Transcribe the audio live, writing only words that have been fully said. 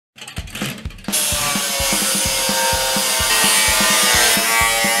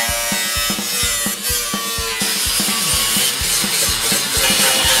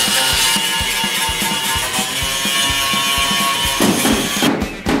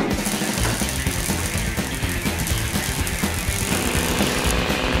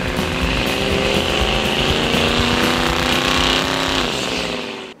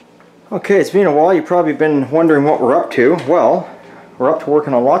Okay, it's been a while. You've probably been wondering what we're up to. Well, we're up to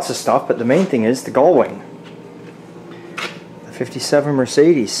working on lots of stuff, but the main thing is the Gullwing. The 57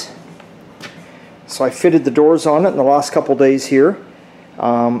 Mercedes. So I fitted the doors on it in the last couple days here.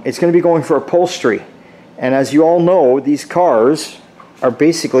 It's going to be going for upholstery. And as you all know, these cars are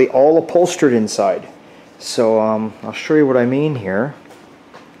basically all upholstered inside. So I'll show you what I mean here.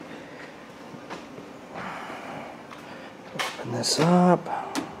 Open this up.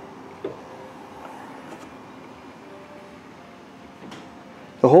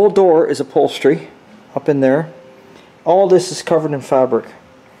 The whole door is upholstery up in there. All this is covered in fabric,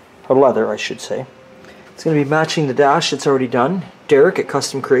 or leather I should say. It's going to be matching the dash. It's already done. Derek at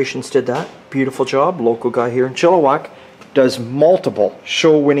Custom Creations did that. Beautiful job. Local guy here in Chilliwack. Does multiple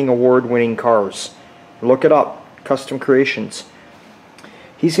show-winning, award-winning cars. Look it up. Custom Creations.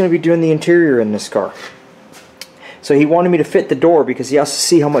 He's going to be doing the interior in this car. So he wanted me to fit the door because he has to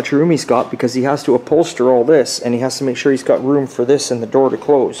see how much room he's got, because he has to upholster all this and he has to make sure he's got room for this and the door to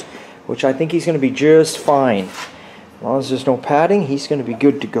close, which I think he's going to be just fine. As long as there's no padding, he's going to be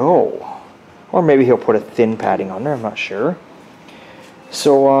good to go. Or maybe he'll put a thin padding on there, I'm not sure.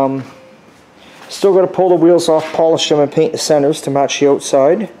 So still got to pull the wheels off, polish them and paint the centers to match the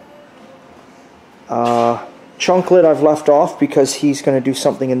outside. Chunk lid I've left off because he's going to do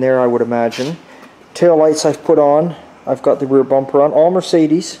something in there, I would imagine. Tail lights I've put on. I've got the rear bumper on. All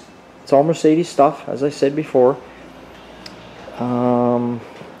Mercedes. It's all Mercedes stuff, as I said before.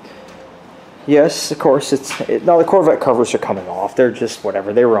 Yes, of course. Now the Corvette covers are coming off. They're just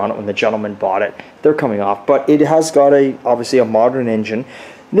whatever. They were on it when the gentleman bought it. They're coming off, but it has got obviously a modern engine.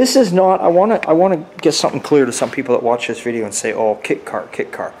 This is not. I want to get something clear to some people that watch this video and say, "Oh, kit car,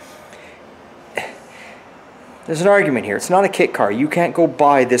 kit car." There's an argument here. It's not a kit car. You can't go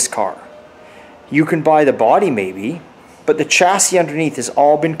buy this car. You can buy the body maybe, but the chassis underneath has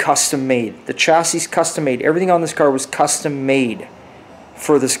all been custom made. The chassis is custom made. Everything on this car was custom made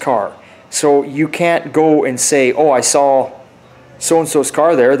for this car. So you can't go and say, oh, I saw so-and-so's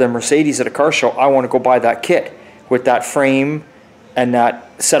car there, the Mercedes at a car show, I want to go buy that kit with that frame and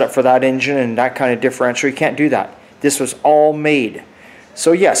that setup for that engine and that kind of differential. You can't do that. This was all made.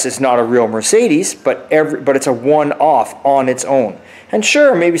 So yes, it's not a real Mercedes, but it's a one-off on its own. And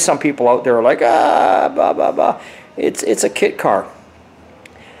sure, maybe some people out there are like, blah, blah, blah. It's a kit car.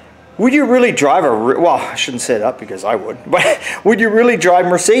 Would you really drive well, I shouldn't say that because I would, but would you really drive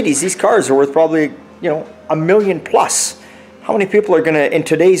Mercedes? These cars are worth probably, $1 million plus. How many people are going to, in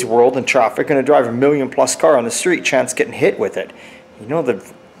today's world and traffic, going to drive $1 million plus car on the street, chance getting hit with it? The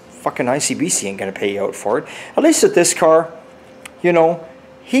fucking ICBC ain't going to pay you out for it. At least with this car, he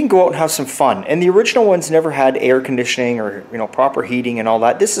can go out and have some fun. And the original ones never had air conditioning or proper heating and all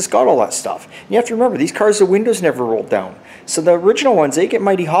that. This has got all that stuff. And you have to remember, these cars, the windows never rolled down. So the original ones, they get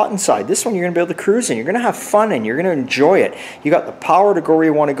mighty hot inside. This one you're going to be able to cruise in. You're going to have fun and you're going to enjoy it. You got the power to go where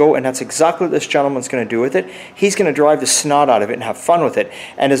you want to go, and that's exactly what this gentleman's going to do with it. He's going to drive the snot out of it and have fun with it.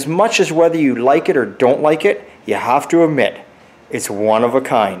 And as much as whether you like it or don't like it, you have to admit, it's one of a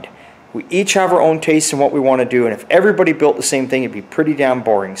kind. We each have our own taste in what we want to do, and if everybody built the same thing, it'd be pretty damn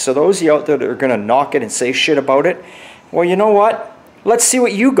boring. So those of you out there that are going to knock it and say shit about it, well, you know what? Let's see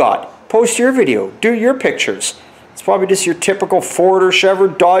what you got. Post your video. Do your pictures. It's probably just your typical Ford or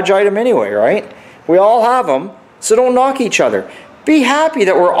Chevy Dodge item anyway, right? We all have them, so don't knock each other. Be happy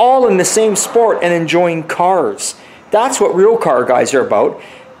that we're all in the same sport and enjoying cars. That's what real car guys are about,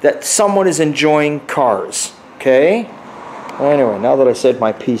 that someone is enjoying cars, okay? Anyway, now that I said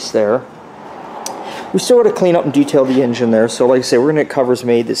my piece there, we still got to clean up and detail the engine there. So like I say, we're going to get covers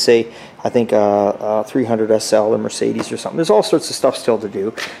made that say, I think 300 SL or Mercedes or something. There's all sorts of stuff still to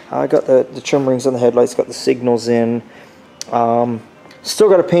do. I got the trim rings on the headlights, got the signals in. Still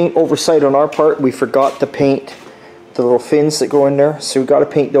got to paint oversight on our part. We forgot to paint the little fins that go in there, so we got to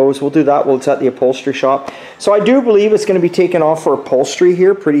paint those. We'll do that while it's at the upholstery shop. So I do believe it's going to be taken off for upholstery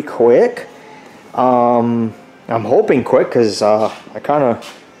here pretty quick. I'm hoping quick because I kind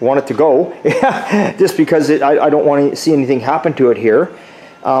of want it to go, just because I don't want to see anything happen to it here.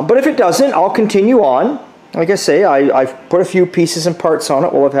 But if it doesn't, I'll continue on. Like I say, I've put a few pieces and parts on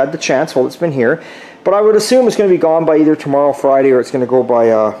it while I've had the chance, while it's been here. But I would assume it's going to be gone by either tomorrow, Friday, or it's going to go by,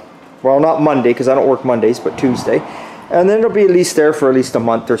 well, not Monday because I don't work Mondays, but Tuesday. And then it'll be at least there for at least a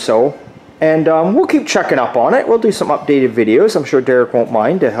month or so. And we'll keep checking up on it. We'll do some updated videos. I'm sure Derek won't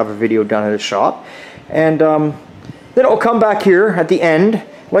mind to have a video done at his shop. And then it'll come back here at the end.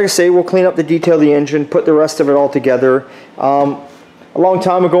 Like I say, we'll clean up the detail of the engine, put the rest of it all together. A long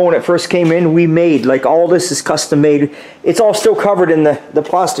time ago when it first came in, we made, like all this is custom made. It's all still covered in the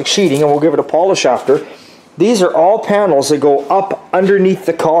plastic sheeting, and we'll give it a polish after. These are all panels that go up underneath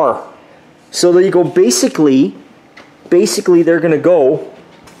the car. So there you go. Basically they're going to go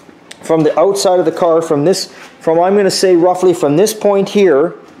from the outside of the car, from I'm going to say roughly from this point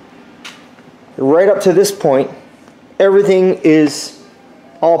here right up to this point. Everything is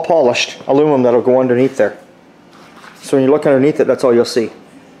all polished aluminum that'll go underneath there. So when you look underneath it, that's all you'll see.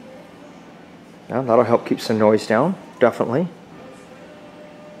 Now that'll help keep some noise down, definitely.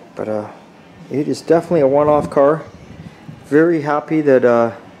 But it is definitely a one-off car. Very happy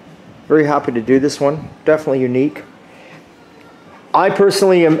that, very happy to do this one. Definitely unique. I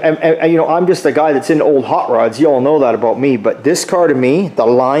personally am, you know, I'm just a guy that's into old hot rods. You all know that about me. But this car, to me, the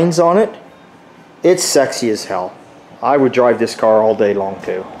lines on it, it's sexy as hell. I would drive this car all day long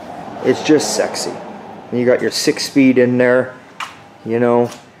too. It's just sexy. And you got your 6-speed in there, you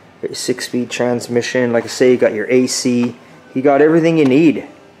know, your 6-speed transmission. Like I say, you got your AC. You got everything you need.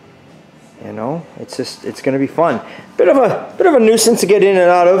 You know, it's going to be fun. Bit of a nuisance to get in and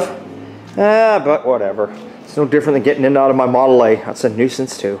out of. But whatever. It's no different than getting in and out of my Model A. That's a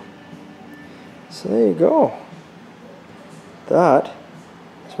nuisance too. So there you go. That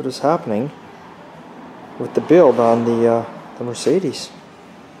is what is happening with the build on the Mercedes.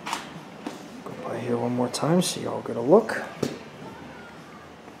 Go by here one more time so y'all get a look.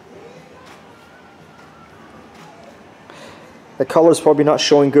 The color's probably not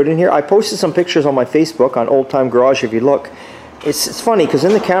showing good in here. I posted some pictures on my Facebook on Old Time Garage. If you look, it's funny because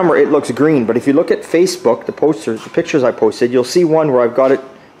in the camera it looks green, but if you look at Facebook, the pictures I posted, you'll see one where I've got it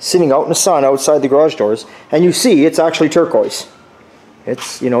sitting out in the sun outside the garage doors, and you see it's actually turquoise.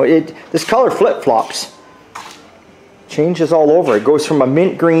 It's, you know, this color flip-flops. Changes all over. It goes from a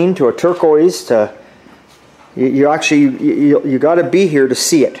mint green to a turquoise to you got to be here to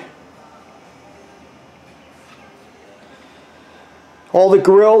see it. All the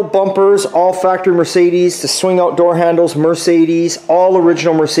grille, bumpers, all factory Mercedes. The swing out door handles, Mercedes. All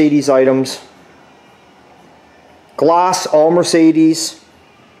original Mercedes items. Glass, all Mercedes.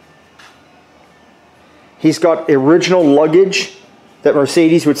 He's got original luggage that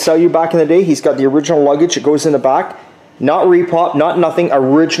Mercedes would sell you back in the day. He's got the original luggage. It goes in the back. Not repop, not nothing.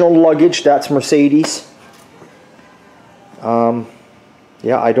 Original luggage. That's Mercedes. Yeah,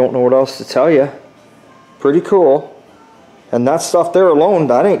 I don't know what else to tell you. Pretty cool. And that stuff there alone,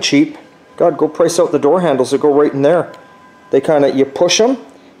 that ain't cheap. God, go price out the door handles that go right in there. They kind of, you push them,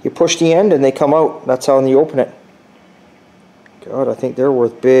 you push the end and they come out. That's how you open it. God, I think they're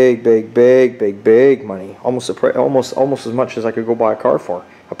worth big money. Almost as much as I could go buy a car for.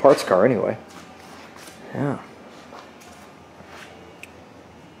 A parts car anyway. Yeah.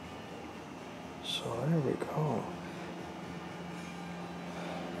 So there we go.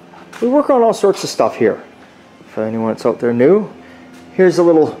 We work on all sorts of stuff here. For anyone that's out there new. Here's a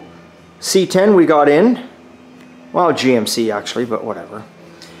little C10 we got in. Well, GMC actually, but whatever.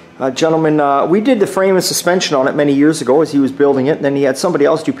 Gentleman, we did the frame and suspension on it many years ago as he was building it. And then he had somebody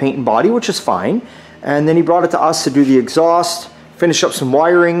else do paint and body, which is fine. And then he brought it to us to do the exhaust, finish up some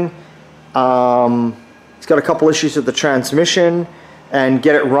wiring. It's got a couple issues with the transmission and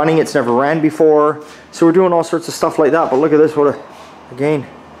get it running. It's never ran before. So we're doing all sorts of stuff like that. But look at this, what a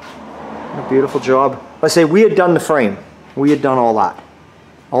beautiful job. I say we had done the frame. We had done all that.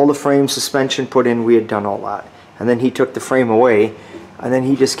 All the frame, suspension put in, we had done all that. And then he took the frame away, and then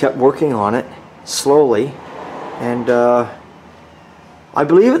he just kept working on it slowly. And I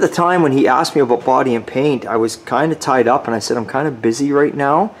believe at the time when he asked me about body and paint, I was kind of tied up, and I said, I'm kind of busy right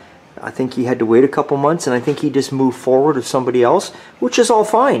now. I think he had to wait a couple months, and I think he just moved forward with somebody else, which is all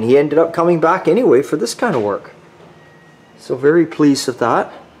fine. He ended up coming back anyway for this kind of work. So very pleased with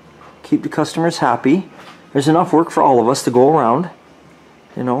that. Keep the customers happy. There's enough work for all of us to go around.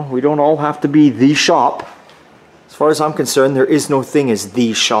 You know, we don't all have to be the shop. As far as I'm concerned, there is no thing as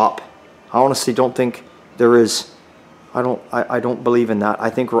the shop. I honestly don't think there is. I don't believe in that.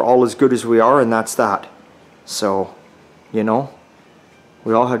 I think we're all as good as we are, and that's that. So, you know,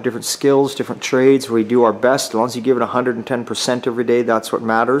 we all have different skills, different trades. We do our best. As long as you give it 110% every day, that's what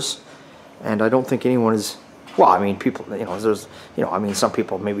matters. And I don't think anyone is. Well, I mean, people, you know, there's, you know, I mean, some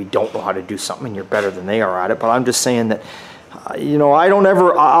people maybe don't know how to do something and you're better than they are at it, but I'm just saying that, you know,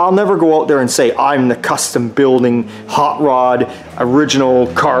 I'll never go out there and say, I'm the custom building, hot rod, original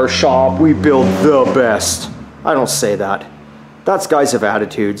car shop, we build the best. I don't say that. That's guys have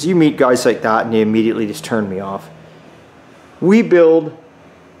attitudes. You meet guys like that and they immediately just turn me off. We build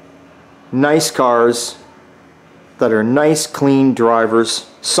nice cars that are nice, clean drivers.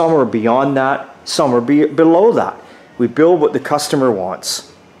 Some are beyond that. Some are below that. We build what the customer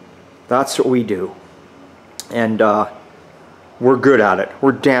wants. That's what we do. And we're good at it.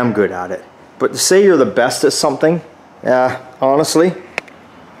 We're damn good at it. But to say you're the best at something, honestly,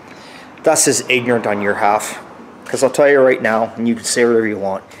 That's just ignorant on your half. Because I'll tell you right now, and you can say whatever you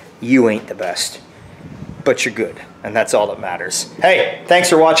want, you ain't the best. But you're good, and that's all that matters. Hey, thanks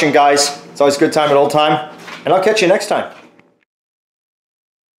for watching, guys. It's always a good time at old time, and I'll catch you next time.